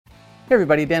Hey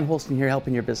everybody, Dan Holston here,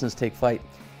 helping your business take flight.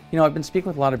 You know, I've been speaking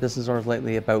with a lot of business owners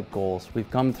lately about goals.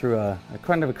 We've come through a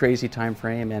kind of a crazy time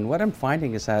frame, and what I'm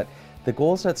finding is that the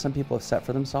goals that some people have set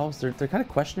for themselves, they're kind of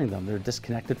questioning them. They're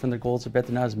disconnected from their goals a bit.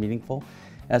 They're not as meaningful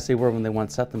as they were when they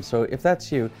once set them. So if that's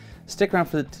you, stick around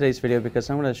for today's video because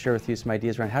I'm going to share with you some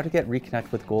ideas around how to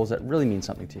reconnect with goals that really mean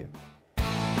something to you.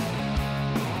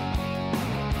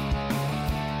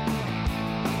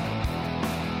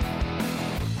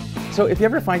 So if you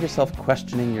ever find yourself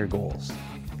questioning your goals,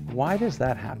 why does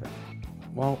that happen?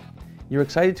 Well, you're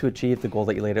excited to achieve the goal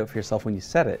that you laid out for yourself when you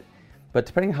set it, but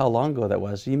depending on how long ago that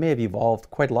was, you may have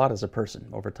evolved quite a lot as a person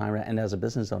over time and as a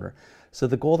business owner. So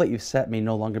the goal that you've set may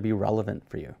no longer be relevant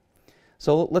for you.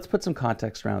 So let's put some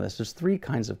context around this. There's three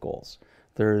kinds of goals.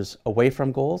 There's away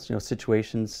from goals,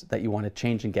 situations that you want to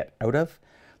change and get out of.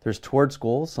 There's towards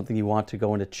goals, something you want to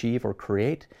go and achieve or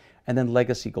create. And then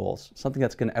legacy goals, something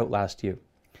that's going to outlast you.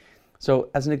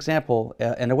 So as an example,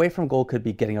 an away from goal could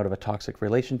be getting out of a toxic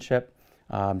relationship,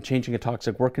 changing a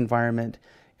toxic work environment,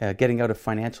 getting out of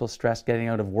financial stress, getting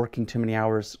out of working too many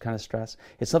hours kind of stress.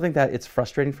 It's something that it's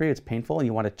frustrating for you, it's painful, and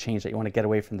you want to change that. You want to get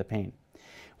away from the pain.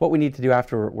 What we need to do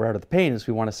after we're out of the pain is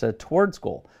we want to set a towards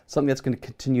goal, something that's going to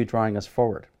continue drawing us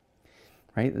forward.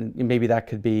 Right? And maybe that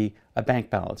could be a bank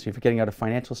balance. If you're getting out of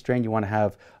financial strain, you want to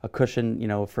have a cushion,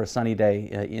 for a sunny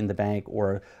day in the bank,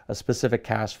 or a specific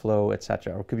cash flow,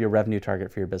 etc. Or it could be a revenue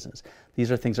target for your business.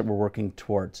 These are things that we're working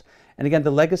towards. And again, the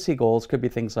legacy goals could be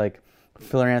things like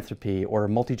philanthropy or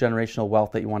multi-generational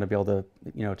wealth that you want to be able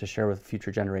to, to share with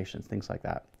future generations, things like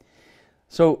that.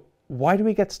 So why do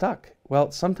we get stuck?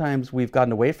 Well, sometimes we've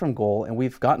gotten away from goal and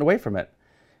we've gotten away from it,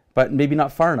 but maybe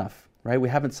not far enough. Right? We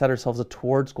haven't set ourselves a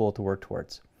towards goal to work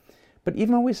towards. But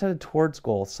even when we set a towards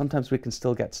goal, sometimes we can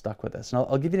still get stuck with this. And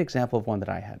I'll give you an example of one that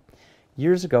I had.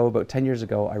 Years ago, about 10 years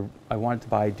ago, I wanted to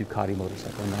buy a Ducati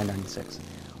motorcycle, a 996.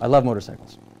 I love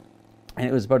motorcycles. And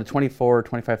it was about a $24,000,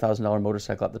 $25,000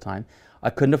 motorcycle at the time. I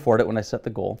couldn't afford it when I set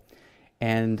the goal.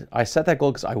 And I set that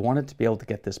goal because I wanted to be able to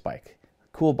get this bike.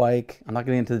 Cool bike. I'm not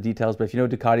getting into the details, but if you know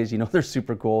Ducatis, you know they're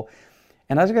super cool.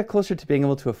 And as I got closer to being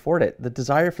able to afford it, the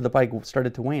desire for the bike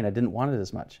started to wane. I didn't want it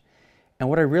as much. And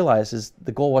what I realized is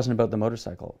the goal wasn't about the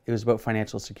motorcycle. It was about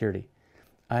financial security.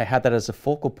 I had that as a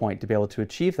focal point to be able to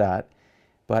achieve that,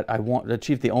 but I want to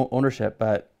achieve the ownership,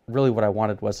 but really what I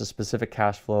wanted was a specific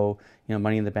cash flow,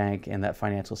 money in the bank, and that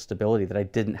financial stability that I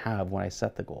didn't have when I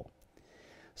set the goal.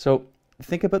 So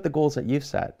think about the goals that you've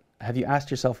set. Have you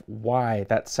asked yourself why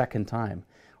that second time?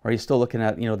 Or are you still looking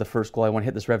at, the first goal? I want to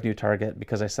hit this revenue target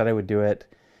because I said I would do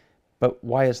it. But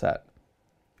why is that?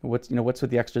 What's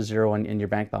with the extra zero in your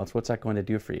bank balance? What's that going to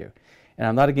do for you? And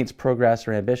I'm not against progress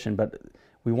or ambition, but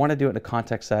we want to do it in a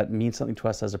context that means something to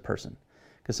us as a person.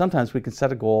 Because sometimes we can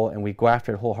set a goal and we go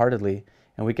after it wholeheartedly,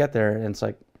 and we get there and it's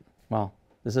like, well,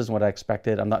 this isn't what I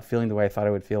expected. I'm not feeling the way I thought I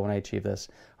would feel when I achieve this.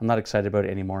 I'm not excited about it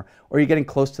anymore. Or you're getting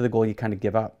close to the goal, you kind of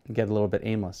give up and get a little bit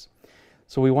aimless.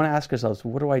 So we want to ask ourselves,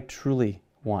 what do I truly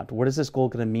want? What is this goal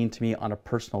going to mean to me on a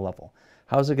personal level?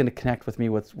 How is it going to connect with me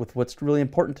with what's really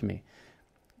important to me?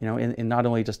 In not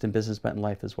only just in business, but in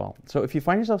life as well. So if you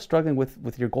find yourself struggling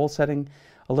with your goal setting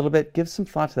a little bit, give some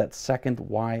thought to that second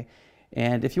why.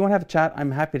 And if you want to have a chat, I'm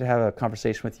happy to have a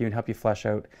conversation with you and help you flesh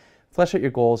out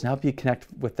your goals and help you connect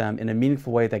with them in a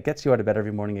meaningful way that gets you out of bed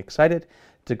every morning excited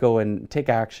to go and take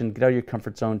action, get out of your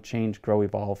comfort zone, change, grow,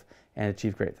 evolve, and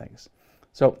achieve great things.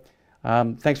 So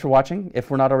thanks for watching. If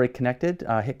we're not already connected,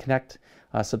 hit connect,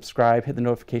 subscribe, hit the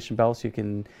notification bell so you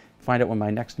can find out when my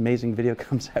next amazing video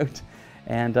comes out.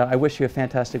 And I wish you a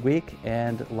fantastic week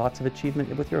and lots of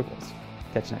achievement with your goals.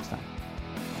 Catch you next time.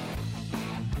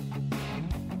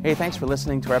 Hey, thanks for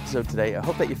listening to our episode today. I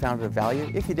hope that you found it of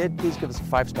value. If you did, please give us a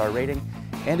 5-star rating.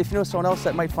 And if you know someone else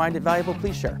that might find it valuable,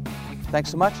 please share.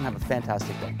 Thanks so much and have a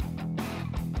fantastic day.